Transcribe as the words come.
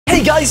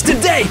Guys,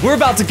 today we're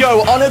about to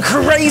go on a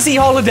crazy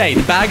holiday.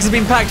 The bags have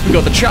been packed, we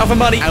got the travel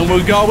money, and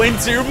we're going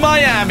to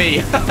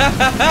Miami.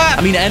 I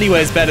mean,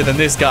 anywhere's better than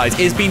this, guys.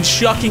 It's been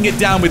shucking it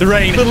down with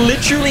rain for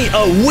literally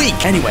a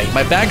week. Anyway,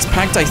 my bag's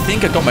packed, I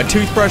think. I got my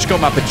toothbrush,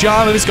 got my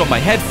pajamas, got my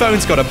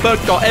headphones, got a book,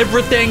 got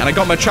everything, and I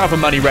got my travel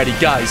money ready,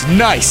 guys.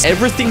 Nice.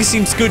 Everything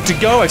seems good to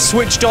go. I've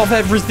switched off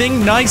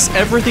everything. Nice.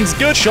 Everything's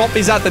good. Shop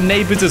is at the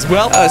neighbors as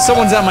well.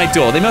 Someone's at my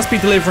door. They must be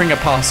delivering a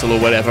parcel or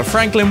whatever.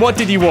 Franklin, what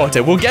did you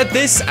order? We'll get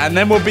this, and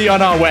then we'll be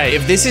on our way.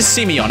 If this is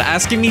Simeon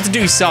asking me to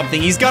do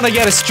something, he's gonna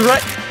get a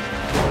straight...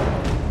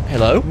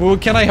 Hello? Well,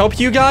 can I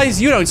help you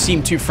guys? You don't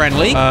seem too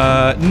friendly.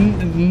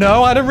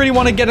 No, I don't really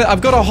want to get it.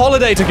 I've got a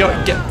holiday to go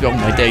get. Oh,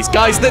 my days.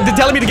 Guys, they're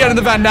telling me to get in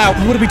the van now.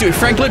 What do we do?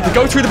 Franklin,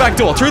 go through the back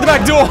door. Through the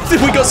back door.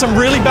 We got some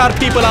really bad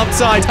people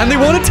outside, and they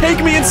want to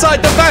take me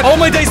inside the van. Oh,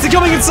 my days. They're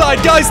coming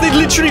inside. Guys, they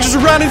literally just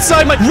ran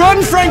inside my...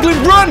 Run,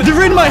 Franklin, run!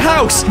 They're in my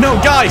house. No,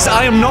 guys,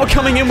 I am not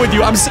coming in with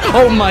you.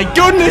 Oh, my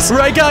goodness.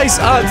 Right, guys,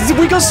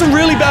 we got some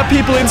really bad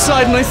people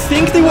inside, and I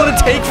think they want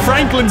to take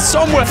Franklin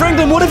somewhere.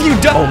 Franklin, what have you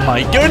done? Oh,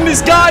 my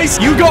goodness, guys.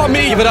 You got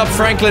me. Give it up,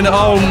 Franklin.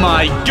 Oh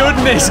my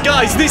goodness,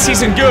 guys, this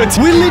isn't good.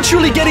 We're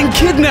literally getting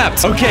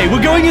kidnapped. Okay,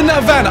 we're going in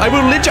that van. I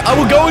will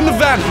go in the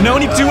van. No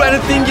need to do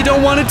anything you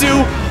don't want to do.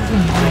 Oh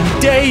my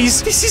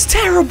days, this is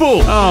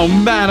terrible. Oh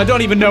man, I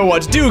don't even know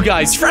what to do,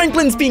 guys.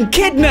 Franklin's been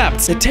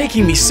kidnapped. They're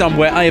taking me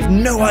somewhere. I have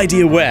no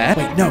idea where.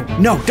 Wait,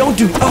 no, don't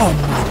do. Oh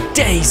my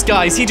days,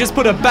 guys. He just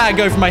put a bag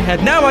over my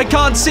head. Now I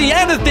can't see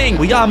anything.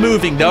 We are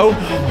moving though.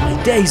 Oh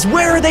my days,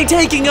 where are they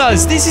taking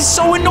us? This is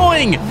so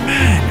annoying.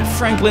 Man,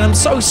 Franklin, I'm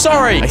so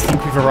sorry. I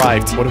think we've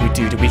arrived. What do we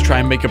do? Do we try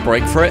and make a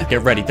break for it?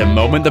 Get ready. The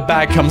moment the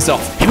bag comes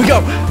off. Here we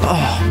go.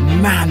 Oh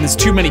man, there's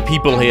too many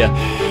people here.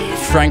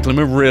 Franklin,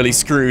 we're really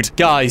screwed.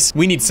 Guys,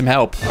 we need some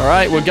help. All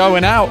right, we're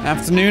going out.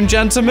 Afternoon,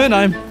 gentlemen.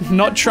 I'm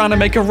not trying to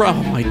make a run.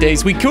 Oh, my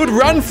days. We could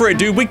run for it,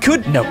 dude. We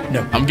could. No.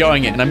 I'm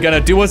going in, and I'm going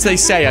to do what they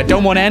say. I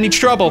don't want any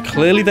trouble.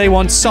 Clearly, they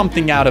want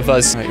something out of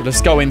us. All right,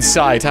 let's go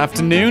inside.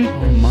 Afternoon.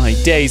 Oh, my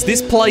days.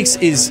 This place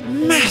is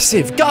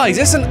massive. Guys,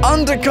 it's an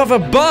undercover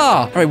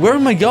bar. All right, where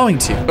am I going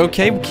to?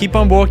 Okay, we'll keep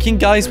on walking,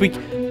 guys.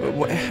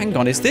 Hang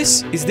on. Is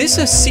this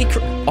a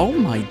secret? Oh,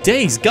 my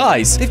days,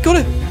 guys. They've got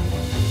a...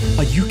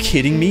 Are you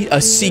kidding me?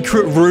 A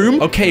secret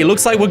room? Okay,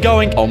 looks like we're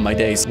going... Oh, my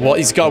days. What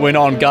is going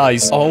on,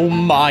 guys? Oh,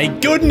 my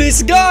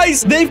goodness,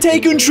 guys! They've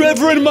taken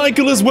Trevor and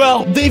Michael as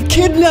well. They've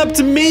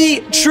kidnapped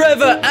me,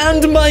 Trevor,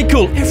 and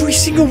Michael. Every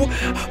single one...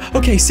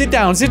 Okay, sit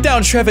down,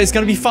 Trevor. It's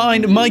gonna be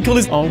fine. Michael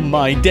is... Oh,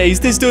 my days.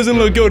 This doesn't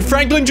look good.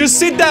 Franklin, just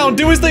sit down.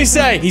 Do as they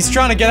say. He's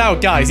trying to get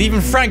out, guys.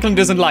 Even Franklin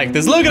doesn't like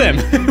this. Look at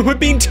him. We're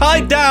being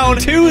tied down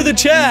to the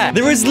chair.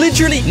 There is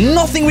literally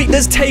nothing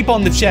There's tape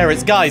on the chair.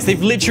 Guys,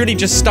 they've literally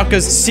just stuck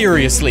us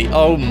seriously.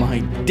 Oh my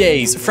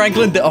days.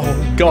 Franklin,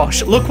 oh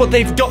gosh, look what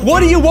they've got. What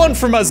do you want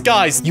from us,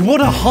 guys? You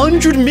want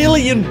 $100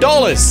 million. Good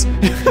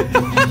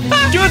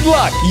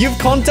luck. You've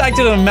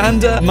contacted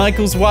Amanda,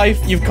 Michael's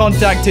wife. You've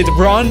contacted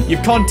Ron.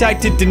 You've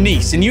contacted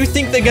Denise. And you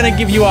think they're gonna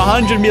give you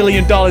 $100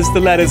 million to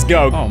let us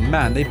go. Oh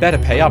man, they better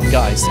pay up,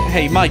 guys.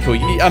 Hey, Michael,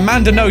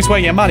 Amanda knows where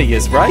your money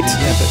is, right?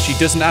 Yeah, but she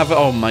doesn't have...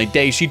 Oh my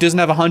days, she doesn't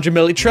have $100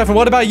 million. Trevor,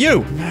 what about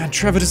you? Man,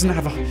 Trevor doesn't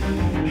have a...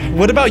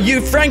 What about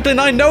you, Franklin?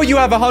 I know you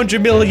have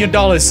 $100 million.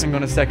 Hang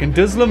on a second.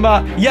 Does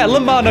Lamar... Yeah,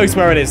 Lamar knows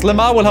where it is.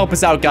 Lamar will help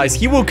us out, guys.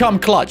 He will come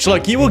clutch.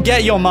 Look, you will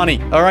get your money.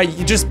 All right?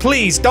 You just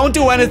please don't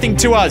do anything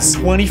to us.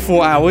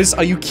 24 hours?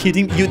 Are you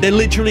kidding? They're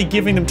literally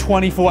giving them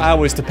 24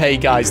 hours to pay,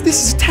 guys.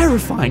 This is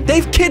terrifying.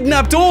 They've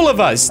kidnapped all of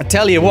us. I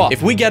tell you what,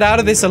 if we get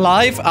out of this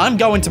alive, I'm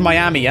going to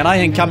Miami and I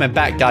ain't coming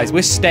back, guys.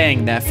 We're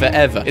staying there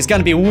forever. It's going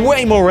to be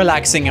way more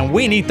relaxing and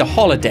we need the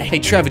holiday. Hey,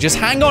 Trevor, just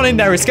hang on in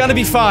there. It's going to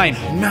be fine.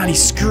 Man,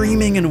 he's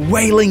screaming and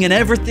wailing and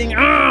everything.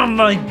 Oh,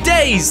 my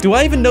days. Do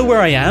I even know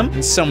where I am?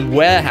 In some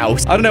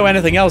warehouse. I don't know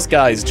anything else,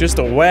 guys. Just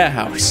a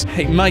warehouse.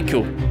 Hey,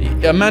 Michael.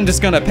 Amanda's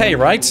gonna pay,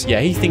 right?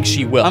 Yeah, he thinks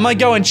she will. I might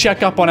go and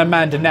check up on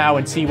Amanda now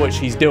and see what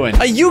she's doing.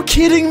 Are you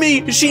kidding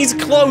me? She's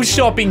clothes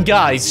shopping,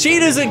 guys. She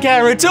doesn't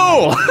care at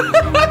all.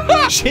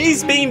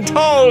 She's been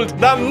told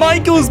that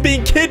Michael's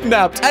been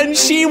kidnapped and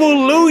she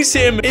will lose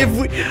him if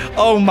we...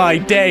 Oh, my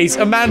days.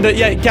 Amanda,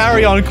 yeah,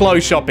 carry on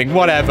clothes shopping.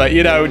 Whatever,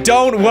 you know.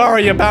 Don't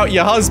worry about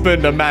your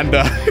husband,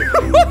 Amanda.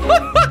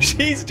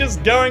 She's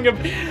just going up.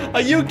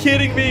 Are you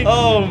kidding me?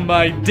 Oh,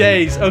 my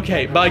days.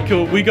 Okay,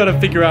 Michael, we gotta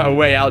figure out a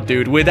way out,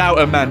 dude, without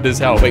Amanda's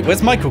help. Wait,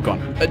 where's Michael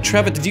gone?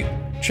 Trevor,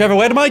 Trevor,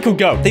 where did Michael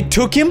go? They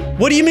took him?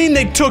 What do you mean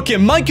they took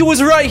him? Michael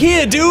was right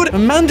here, dude.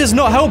 Amanda's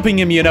not helping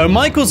him, you know.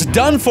 Michael's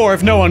done for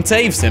if no one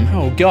saves him.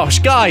 Oh, gosh.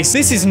 Guys,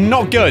 this is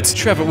not good.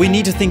 Trevor, we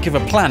need to think of a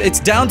plan. It's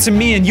down to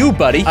me and you,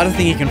 buddy. I don't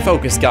think he can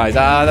focus, guys.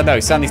 I don't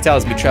know. Sandy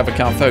tells me Trevor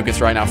can't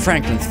focus right now.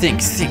 Franklin,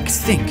 think.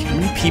 How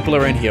many people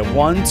are in here?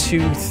 1,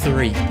 2,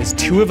 3. There's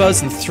 2 of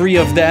us and 3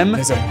 of them.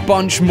 There's a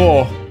bunch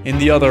more. in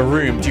the other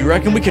room. Do you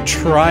reckon we could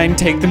try and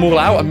take them all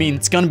out? I mean,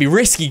 it's gonna be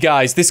risky,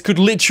 guys. This could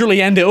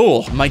literally end it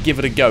all. I might give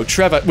it a go.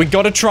 Trevor, we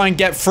gotta try and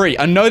get free.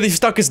 I know they've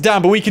stuck us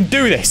down, but we can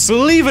do this.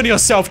 Believe in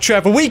yourself,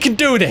 Trevor. We can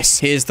do this.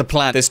 Here's the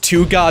plan. There's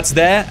 2 guards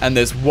there, and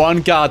there's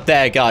 1 guard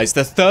there, guys.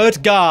 The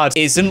 3rd guard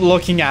isn't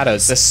looking at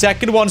us. The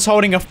 2nd one's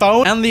holding a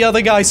phone, and the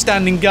other guy's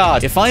standing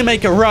guard. If I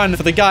make a run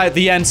for the guy at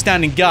the end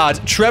standing guard,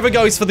 Trevor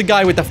goes for the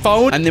guy with the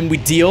phone, and then we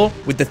deal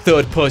with the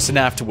 3rd person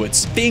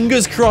afterwards.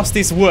 Fingers crossed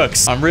this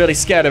works. I'm really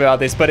scared about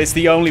this, but it's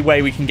the only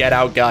way we can get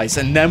out, guys.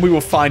 And then we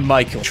will find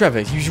Michael.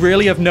 Trevor, you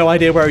really have no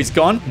idea where he's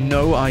gone?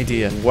 No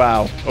idea.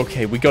 Wow.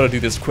 Okay, we gotta do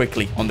this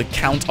quickly. On the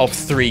count of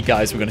 3,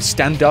 guys, we're gonna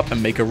stand up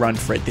and make a run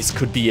for it. This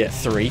could be it.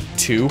 3,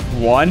 2,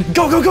 1.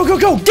 Go, go, go, go,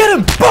 go! Get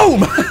him!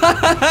 Boom!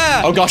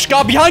 Oh gosh,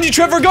 guard behind you,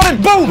 Trevor! Got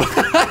him! Boom!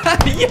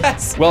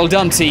 Yes! Well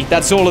done, T.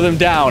 That's all of them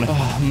down.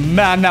 Oh,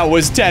 man, that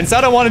was tense.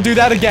 I don't want to do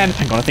that again.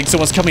 Hang on, I think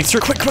someone's coming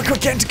through. Quick, quick,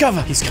 quick, get into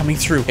cover. He's coming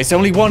through. It's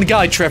only 1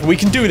 guy, Trevor. We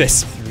can do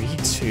this. 3,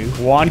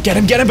 2, 1. Get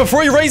him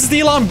before he raises the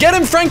alarm. Get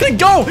him, Franklin,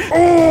 go!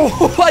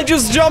 Oh, I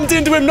just jumped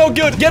into him. No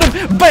good. Get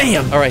him.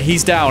 Bam! All right,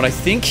 he's down, I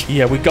think.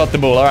 Yeah, we got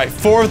them all. All right,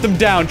 4 of them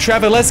down.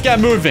 Trevor, let's get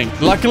moving.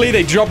 Luckily,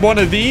 they dropped one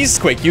of these.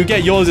 Quick, you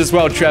get yours as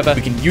well, Trevor.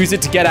 We can use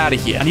it to get out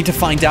of here. I need to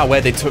find out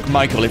where they took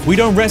Michael. If we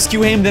don't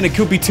rescue him, then it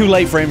could be too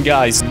late for him,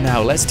 guys.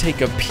 Now, let's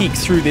take a peek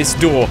through this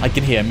door. I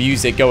can hear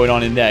music going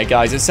on in there,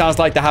 guys. It sounds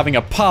like they're having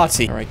a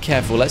party. All right,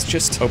 careful. Let's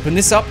just open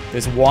this up.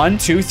 There's 1,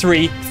 2,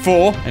 3,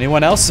 4.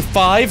 Anyone else?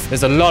 5.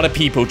 There's a lot of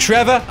people.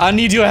 Trevor, I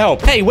need your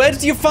help. Hey, where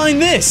did you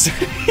find this?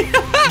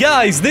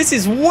 Guys, this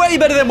is way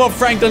better than what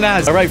Franklin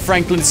has. All right,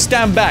 Franklin,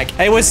 stand back.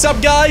 Hey, what's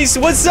up, guys?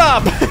 What's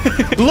up?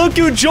 Look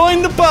who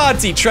joined the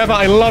party. Trevor,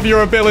 I love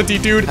your ability,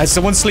 dude. Has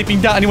someone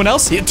sleeping down? Anyone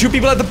else? 2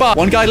 people at the bar.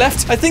 1 guy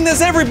left. I think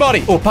that's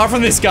everybody. Oh, apart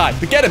from this guy.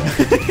 But get him.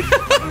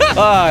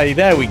 Aye,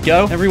 there we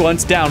go.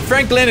 Everyone's down.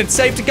 Franklin, it's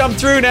safe to come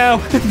through now.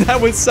 That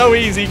was so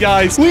easy,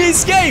 guys. We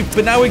escaped.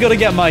 But now we gotta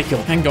get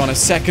Michael. Hang on a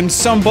second.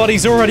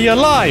 Somebody's already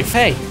alive.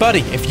 Hey, buddy,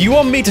 if you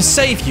want me to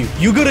save you,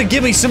 you gotta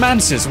give me some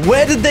answers.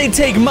 Where did they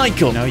take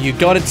Michael? No, you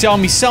gotta tell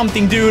me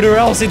something, dude, or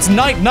else it's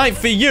night-night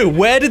for you.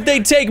 Where did they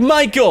take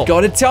Michael?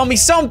 Gotta tell me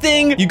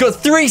something. You got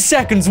 3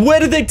 seconds. Where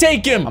did they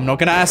take him? I'm not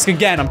gonna ask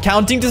again. I'm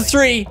counting to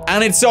 3,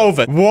 and it's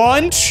over.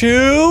 1,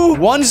 2,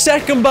 1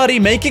 second, buddy.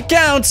 Make it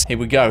count. Here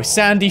we go.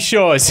 Sandy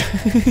Shores.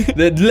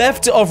 The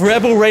left of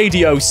Rebel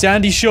Radio,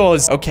 Sandy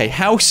Shores. Okay,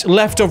 house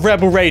left of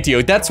Rebel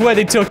Radio. That's where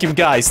they took him,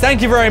 guys.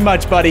 Thank you very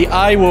much, buddy.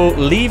 I will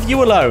leave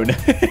you alone.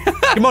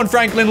 Come on,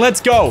 Franklin,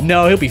 let's go.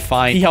 No, he'll be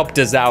fine. He helped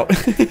us out.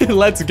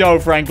 Let's go,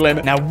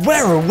 Franklin. Now,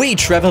 where are we,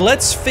 Trevor?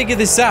 Let's figure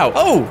this out.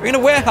 Oh, we're in a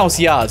warehouse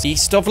yard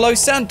east of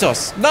Los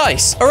Santos.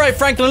 Nice. All right,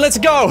 Franklin, let's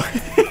go.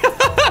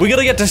 We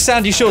gotta get to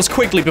Sandy Shores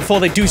quickly before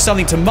they do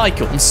something to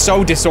Michael. I'm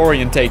so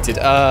disorientated.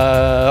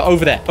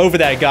 Over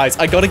there, guys.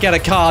 I gotta get a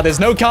car. There's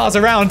no cars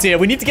around here.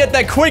 We need to get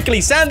there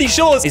quickly. Sandy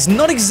Shores is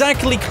not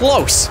exactly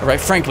close. All right,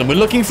 Franklin, we're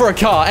looking for a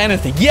car.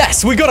 Anything.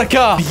 Yes, we got a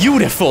car.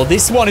 Beautiful.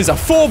 This one is a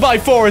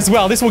 4x4 as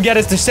well. This will get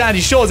us to Sandy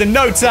Shores in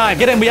no time.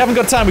 Get in. We haven't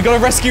got time. We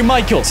gotta rescue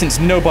Michael since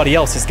nobody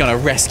else is gonna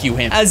rescue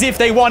him. As if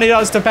they wanted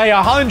us to pay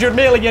 $100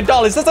 million.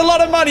 That's a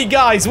lot of money,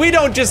 guys. We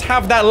don't just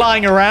have that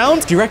lying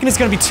around. Do you reckon it's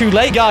gonna be too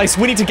late? Guys,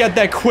 we need to get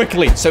there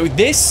quickly. So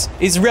this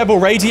is Rebel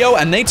Radio,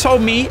 and they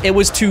told me it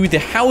was to the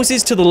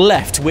houses to the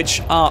left,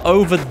 which are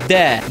over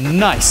there.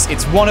 Nice.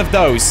 It's one of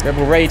those.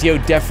 Rebel Radio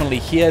definitely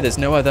here. There's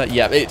no other.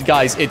 Yeah,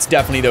 guys, it's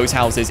definitely those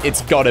houses.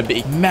 It's gotta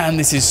be. Man,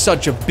 this is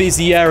such a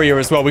busy area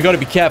as well. We gotta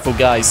be careful,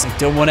 guys. I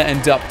don't want to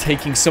end up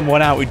taking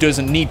someone out who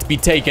doesn't need to be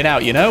taken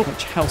out, you know?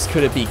 Which house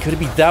could it be? Could it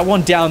be that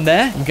one down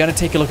there? I'm gonna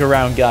take a look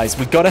around, guys.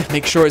 We gotta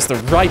make sure it's the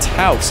right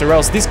house, or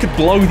else this could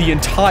blow the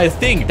entire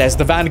thing. There's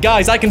the van.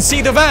 Guys, I can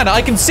see the van.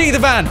 I can see the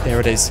van. There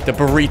it is. The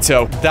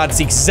burrito. That's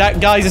exact.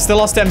 Guys, it's the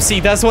Lost MC.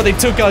 That's what they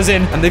took us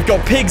in. And they've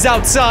got pigs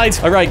outside.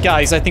 All right,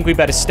 guys, I think we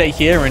better stay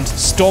here and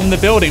storm the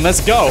building.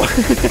 Let's go.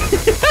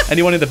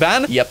 Anyone in the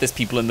van? Yep, there's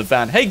people in the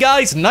van. Hey,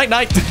 guys.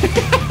 Night-night.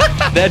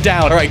 They're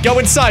down. All right, go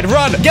inside.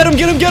 Run. Get him,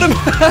 get him, get him.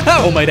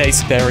 Oh, my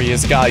days. There he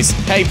is, guys.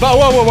 Hey, whoa,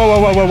 whoa, whoa, whoa,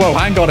 whoa, whoa, whoa.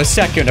 Hang on a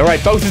second. All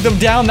right, both of them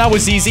down. That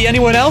was easy.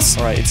 Anyone else?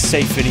 All right, it's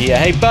safe in here.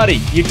 Hey,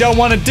 buddy, you don't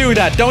want to do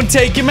that. Don't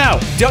take him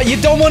out. You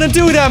don't want to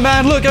do that,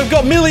 man. Look, I've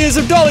got millions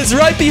of dollars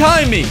right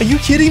behind me. Are you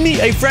kidding me?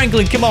 Hey,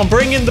 Franklin, come on.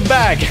 Bring in the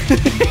bag.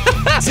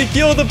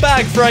 Secure the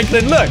bag,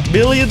 Franklin. Look,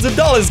 millions of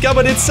dollars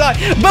coming inside.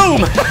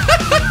 Boom.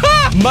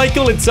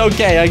 Michael, it's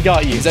okay. I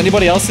got you. Is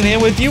anybody else in here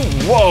with you?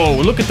 Whoa,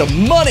 look at the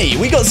money.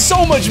 We got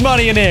so much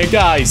money in here,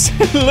 guys.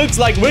 Looks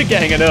like we're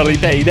getting an early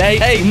payday.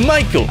 Hey,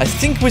 Michael, I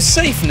think we're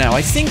safe now.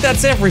 I think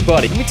that's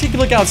everybody. Let me take a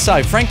look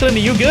outside. Franklin, are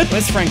you good?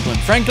 Where's Franklin?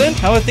 Franklin,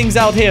 how are things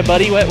out here,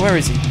 buddy? Where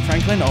is he?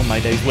 Franklin? Oh, my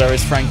days. Where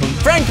is Franklin?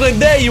 Franklin,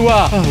 there you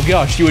are. Oh,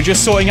 gosh, you were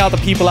just sorting out the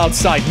people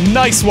outside.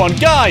 Nice one.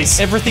 Guys,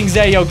 everything's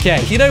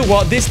A-okay. You know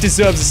what? This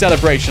deserves a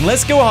celebration.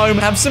 Let's go home,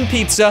 have some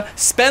pizza,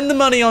 spend the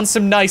money on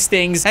some nice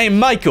things. Hey,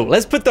 Michael,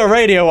 let's put the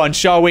radio on,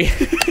 shall we?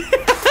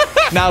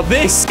 Now,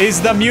 this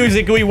is the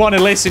music we want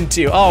to listen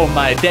to. Oh,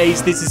 my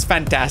days. This is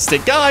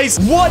fantastic. Guys,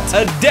 what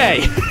a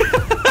day.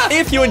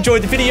 If you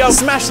enjoyed the video,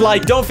 smash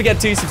like. Don't forget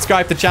to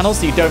subscribe to the channel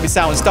so you don't miss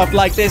out on stuff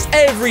like this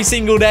every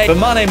single day. But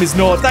my name is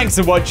Nought. Thanks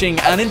for watching,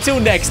 and until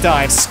next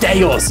time,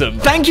 stay awesome.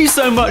 Thank you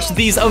so much to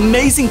these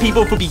amazing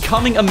people for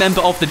becoming a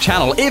member of the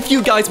channel. If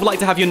you guys would like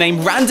to have your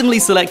name randomly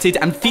selected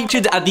and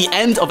featured at the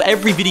end of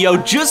every video,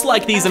 just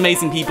like these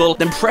amazing people,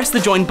 then press the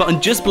join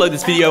button just below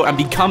this video and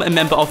become a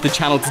member of the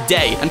channel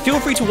today. And feel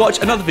free to watch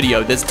another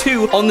video. There's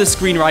 2 on the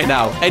screen right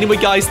now. Anyway,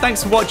 guys,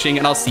 thanks for watching,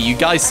 and I'll see you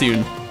guys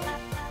soon.